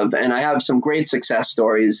proud of. And I have some great success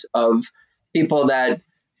stories of people that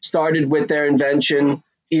started with their invention,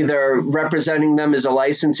 either representing them as a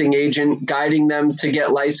licensing agent, guiding them to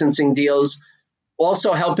get licensing deals,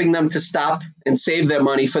 also helping them to stop and save their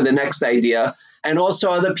money for the next idea, and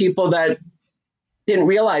also other people that didn't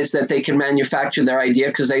realize that they can manufacture their idea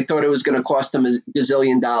because they thought it was going to cost them $1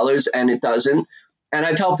 gazillion, and it doesn't. And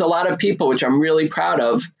I've helped a lot of people, which I'm really proud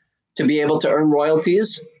of, to be able to earn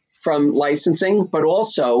royalties from licensing, but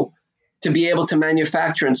also to be able to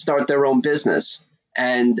manufacture and start their own business.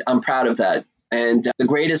 And I'm proud of that. And the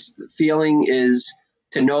greatest feeling is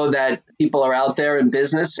to know that people are out there in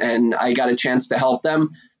business and I got a chance to help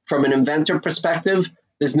them. From an inventor perspective,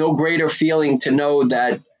 there's no greater feeling to know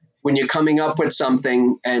that when you're coming up with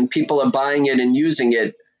something and people are buying it and using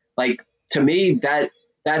it, like, to me,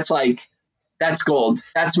 that's gold.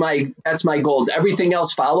 That's my gold. Everything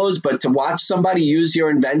else follows, but to watch somebody use your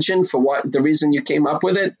invention for what the reason you came up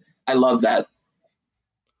with it, I love that.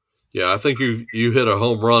 Yeah, I think you hit a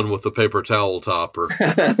home run with the paper towel topper.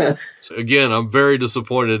 Again, I'm very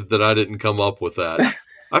disappointed that I didn't come up with that.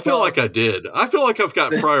 I feel like I did. I feel like I've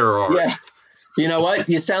got prior art. Yeah. You know what?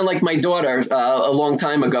 You sound like my daughter a long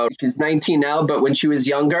time ago. She's 19 now, but when she was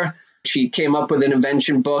younger, she came up with an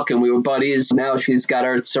invention book and we were buddies. Now she's got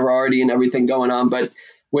her sorority and everything going on. But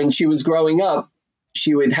when she was growing up,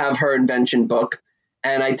 she would have her invention book.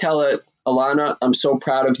 And I tell her, Alana, I'm so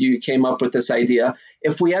proud of you. You came up with this idea.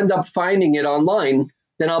 If we end up finding it online,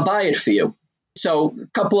 then I'll buy it for you. So a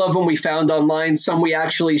couple of them we found online. Some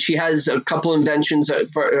she has a couple inventions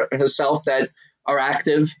for herself that are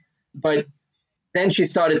active. But then she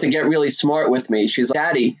started to get really smart with me. She's like,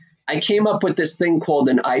 Daddy, I came up with this thing called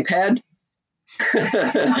an iPad.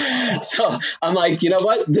 So I'm like, you know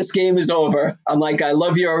what? This game is over. I'm like, I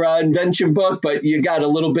love your invention book, but you got a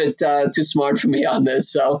little bit too smart for me on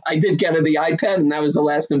this. So I did get her the iPad, and that was the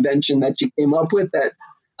last invention that she came up with that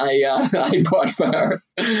I bought for her.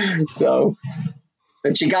 So,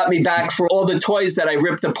 and she got me back for all the toys that I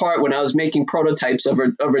ripped apart when I was making prototypes of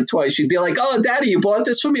her toys. She'd be like, "Oh, Daddy, you bought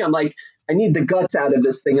this for me?" I'm like, I need the guts out of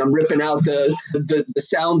this thing. I'm ripping out the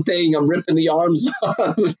sound thing. I'm ripping the arms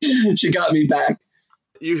off. She got me back.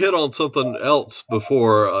 You hit on something else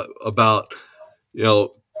before about,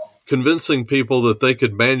 convincing people that they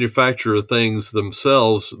could manufacture things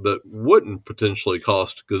themselves that wouldn't potentially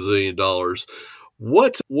cost a gazillion dollars.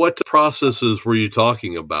 What processes were you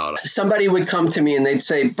talking about? Somebody would come to me and they'd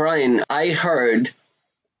say, Brian, I heard,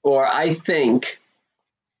 or I think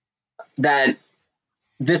that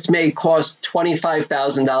this may cost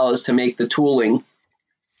 $25,000 to make the tooling,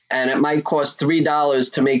 and it might cost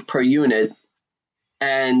 $3 to make per unit,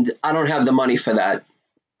 and I don't have the money for that.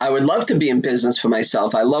 I would love to be in business for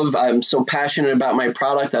myself. I'm so passionate about my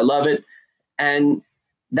product. I love it. And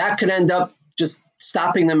that could end up just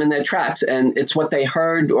stopping them in their tracks. And it's what they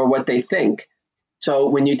heard or what they think. So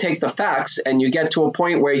when you take the facts and you get to a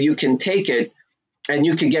point where you can take it and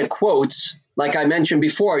you can get quotes, like I mentioned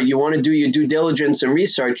before, you want to do your due diligence and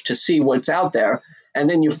research to see what's out there. And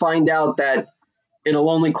then you find out that it'll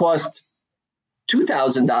only cost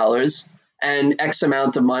 $2,000 and X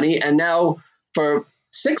amount of money. And now for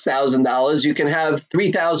 $6,000, you can have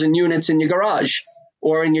 3,000 units in your garage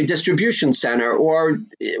or in your distribution center or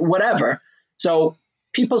whatever. So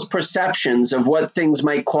people's perceptions of what things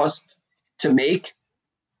might cost to make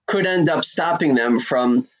could end up stopping them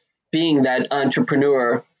from being that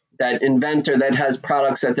entrepreneur, that inventor that has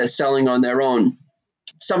products that they're selling on their own.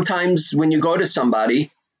 Sometimes when you go to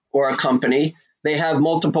somebody or a company, they have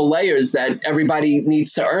multiple layers that everybody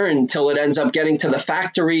needs to earn till it ends up getting to the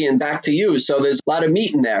factory and back to you. So there's a lot of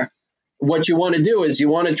meat in there. What you want to do is you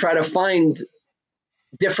want to try to find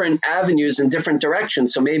different avenues in different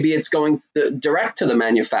directions. So maybe it's going direct to the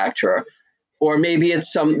manufacturer, or maybe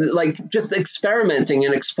it's just experimenting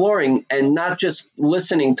and exploring and not just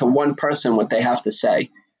listening to one person what they have to say.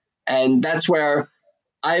 And that's where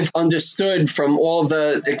I've understood from all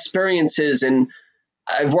the experiences, and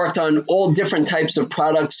I've worked on all different types of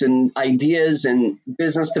products and ideas and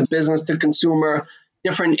business to consumer,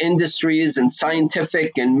 different industries and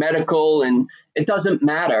scientific and medical, and it doesn't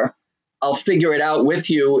matter. I'll figure it out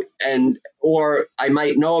with you, or I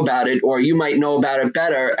might know about it, or you might know about it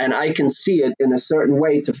better, and I can see it in a certain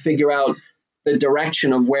way to figure out the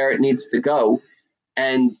direction of where it needs to go.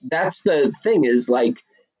 And that's the thing, is like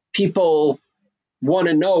people want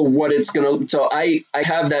to know what it's going to. So I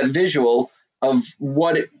have that visual of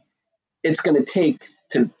what it's going to take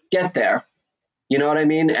to get there. You know what I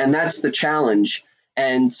mean? And that's the challenge.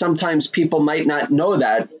 And sometimes people might not know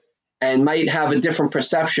that and might have a different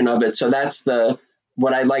perception of it. So that's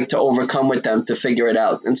what I like to overcome with them to figure it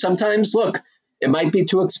out. And sometimes, look, it might be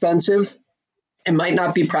too expensive. It might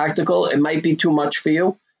not be practical. It might be too much for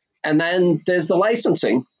you. And then there's the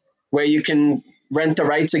licensing, where you can rent the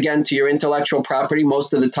rights again to your intellectual property.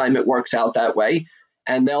 Most of the time it works out that way.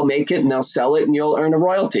 And they'll make it and they'll sell it and you'll earn a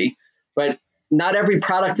royalty. But not every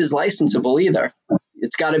product is licensable either.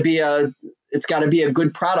 It's got to be a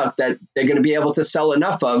good product that they're going to be able to sell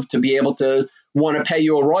enough of to be able to want to pay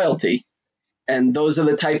you a royalty. And those are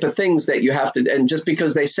the type of things that you have to. And just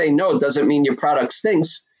because they say no doesn't mean your product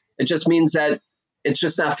stinks. It just means that it's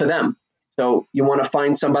just not for them. So you want to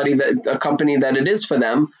find a company that it is for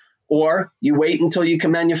them, or you wait until you can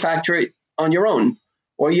manufacture it on your own,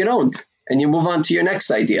 or you don't, and you move on to your next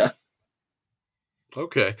idea.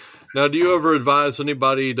 Okay. Now, do you ever advise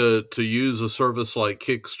anybody to use a service like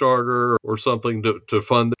Kickstarter or something to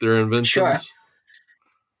fund their inventions? Sure.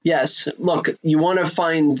 Yes. Look, you want to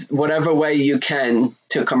find whatever way you can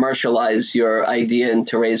to commercialize your idea and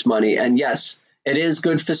to raise money. And yes, it is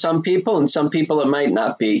good for some people, and some people it might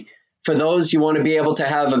not be. For those, you want to be able to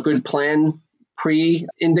have a good plan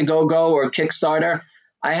pre-Indiegogo or Kickstarter.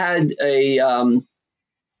 I had a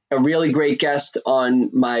really great guest on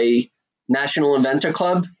my National Inventor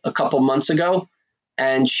Club a couple months ago,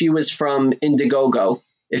 and she was from Indiegogo.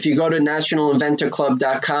 If you go to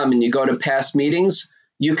nationalinventorclub.com and you go to past meetings,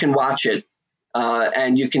 you can watch it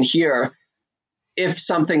and you can hear if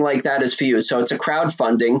something like that is for you. So it's a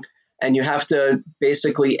crowdfunding, and you have to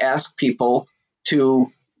basically ask people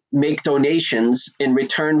to make donations in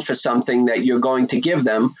return for something that you're going to give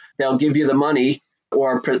them. They'll give you the money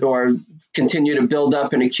or continue to build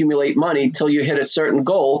up and accumulate money till you hit a certain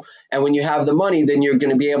goal. And when you have the money, then you're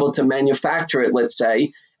going to be able to manufacture it, let's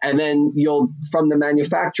say. And then from the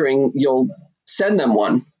manufacturing, you'll send them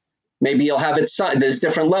one. Maybe you'll have it signed. There's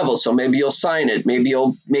different levels. So maybe you'll sign it. Maybe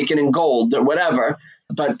you'll make it in gold or whatever.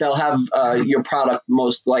 But they'll have your product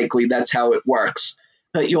most likely. That's how it works.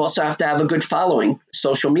 But you also have to have a good following,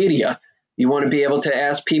 social media. You want to be able to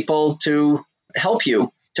ask people to help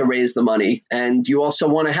you to raise the money. And you also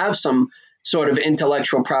want to have some sort of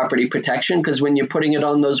intellectual property protection, because when you're putting it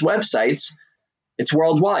on those websites, it's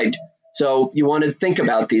worldwide. So you want to think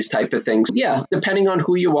about these type of things. Yeah, depending on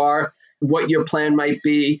who you are, what your plan might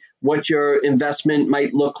be, what your investment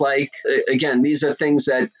might look like. Again, these are things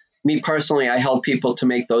that me personally, I help people to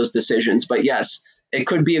make those decisions. But yes, it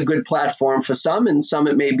could be a good platform for some, and some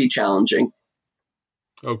it may be challenging.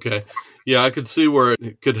 Okay. Yeah, I could see where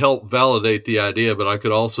it could help validate the idea, but I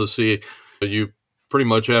could also see you pretty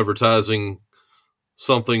much advertising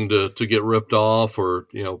something to get ripped off, or,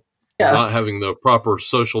 not having the proper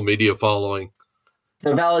social media following.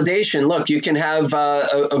 The validation, look, you can have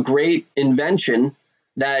a great invention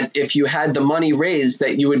that if you had the money raised,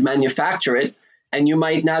 that you would manufacture it, and you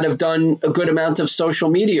might not have done a good amount of social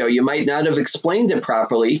media. You might not have explained it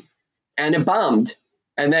properly, and it bombed.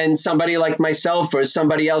 And then somebody like myself or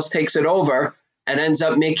somebody else takes it over and ends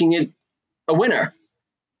up making it a winner.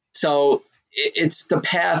 So it's the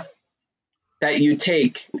path that you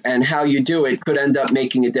take and how you do it could end up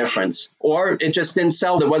making a difference. Or it just didn't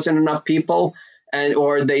sell. There wasn't enough people,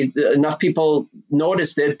 or enough people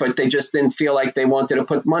noticed it, but they just didn't feel like they wanted to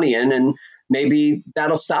put money in. And maybe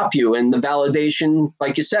that'll stop you. And the validation,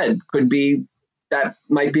 like you said, that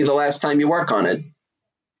might be the last time you work on it.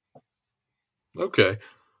 Okay.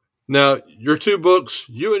 Now, your two books,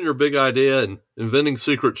 You and Your Big Idea and Inventing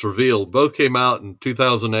Secrets Revealed, both came out in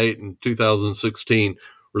 2008 and 2016,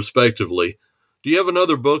 respectively. Do you have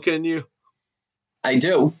another book in you? I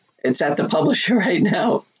do. It's at the publisher right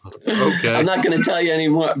now. Okay. I'm not going to tell you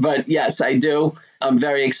anymore, but yes, I do. I'm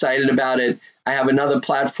very excited about it. I have another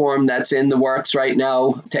platform that's in the works right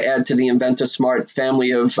now to add to the Inventor Smart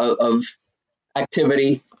family of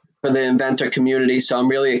activity for the inventor community. So I'm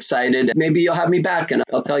really excited. Maybe you'll have me back and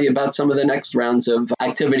I'll tell you about some of the next rounds of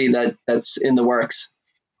activity that's in the works.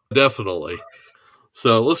 Definitely.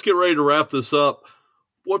 So let's get ready to wrap this up.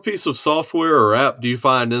 What piece of software or app do you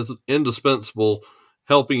find is indispensable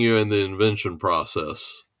helping you in the invention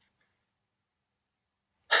process?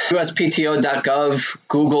 USPTO.gov,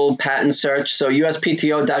 Google patent search. So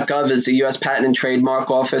USPTO.gov is the U.S. Patent and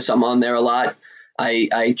Trademark Office. I'm on there a lot.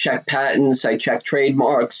 I check patents. I check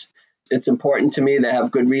trademarks. It's important to me. They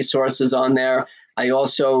have good resources on there. I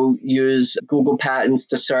also use Google Patents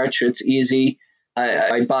to search. It's easy.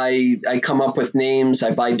 I come up with names.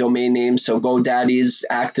 I buy domain names. So GoDaddy's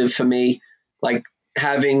active for me. Like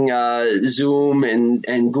having Zoom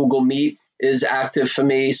and Google Meet is active for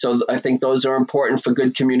me. So I think those are important for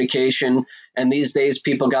good communication. And these days,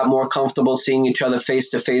 people got more comfortable seeing each other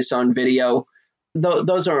face to face on video.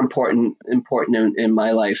 Those are important in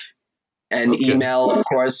my life. And Okay. Email, of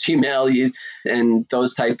course, and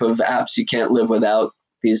those type of apps you can't live without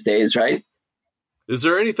these days, right? Is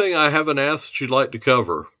there anything I haven't asked that you'd like to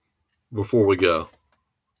cover before we go?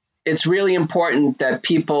 It's really important that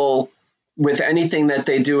people, with anything that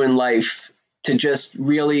they do in life, to just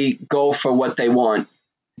really go for what they want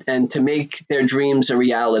and to make their dreams a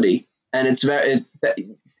reality. And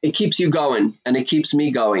it keeps you going, and it keeps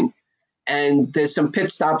me going. And there's some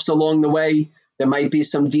pit stops along the way. There might be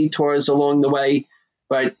some detours along the way,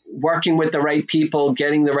 but working with the right people,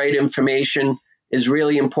 getting the right information is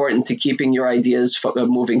really important to keeping your ideas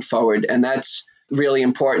moving forward. And that's really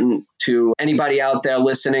important to anybody out there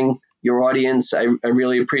listening, your audience. I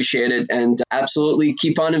really appreciate it. And absolutely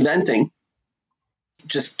keep on inventing.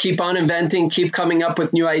 Just keep on inventing, keep coming up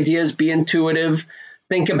with new ideas, be intuitive,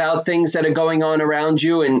 think about things that are going on around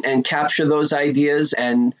you and capture those ideas,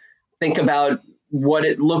 and think about what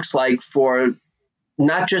it looks like for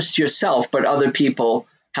not just yourself, but other people,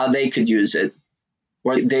 how they could use it,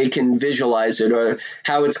 or they can visualize it, or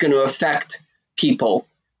how it's going to affect people,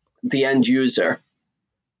 the end user.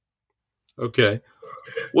 Okay.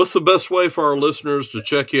 What's the best way for our listeners to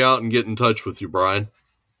check you out and get in touch with you, Brian?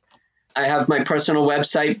 I have my personal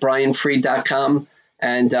website, brianfried.com.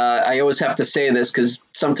 And I always have to say this because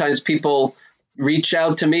sometimes people reach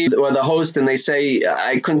out to me or the host and they say,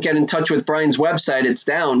 I couldn't get in touch with Brian's website. It's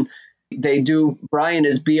down. They do. Brian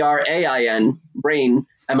is Brain, Brain.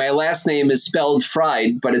 And my last name is spelled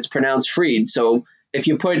Fried, but it's pronounced Fried. So if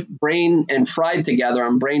you put Brain and Fried together,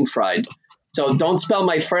 I'm Brain Fried. So don't spell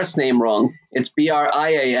my first name wrong. It's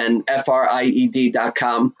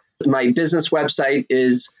BrianFried.com. My business website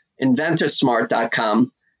is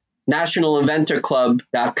inventorsmart.com,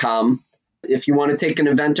 nationalinventorclub.com. If you want to take an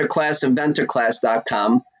inventor class,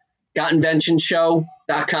 inventorclass.com,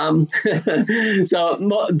 gotinventionshow.com.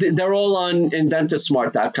 So they're all on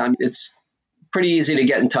inventorsmart.com. It's pretty easy to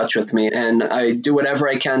get in touch with me, and I do whatever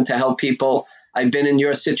I can to help people. I've been in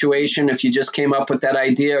your situation. If you just came up with that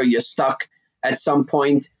idea or you're stuck at some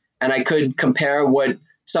point, and I could compare what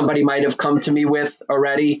somebody might have come to me with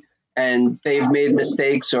already and they've made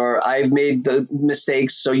mistakes, or I've made the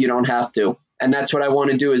mistakes so you don't have to. And that's what I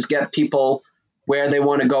want to do, is get people where they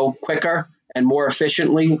want to go quicker and more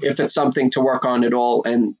efficiently if it's something to work on at all.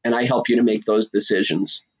 And I help you to make those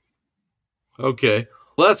decisions. Okay.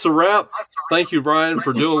 Well, that's a wrap. Thank you, Brian,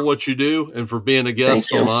 for doing what you do and for being a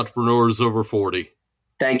guest on Entrepreneurs Over 40.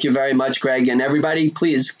 Thank you very much, Greg. And everybody,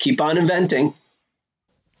 please keep on inventing.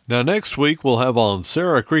 Now, next week, we'll have on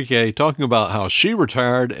Sarah Crique talking about how she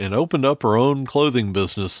retired and opened up her own clothing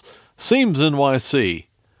business, Seams NYC.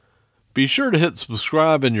 Be sure to hit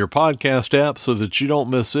subscribe in your podcast app so that you don't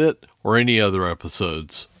miss it or any other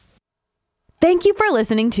episodes. Thank you for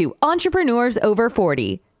listening to Entrepreneurs Over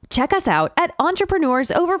 40. Check us out at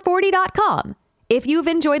entrepreneursover40.com. If you've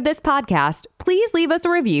enjoyed this podcast, please leave us a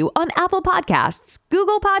review on Apple Podcasts,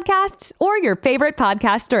 Google Podcasts, or your favorite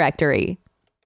podcast directory.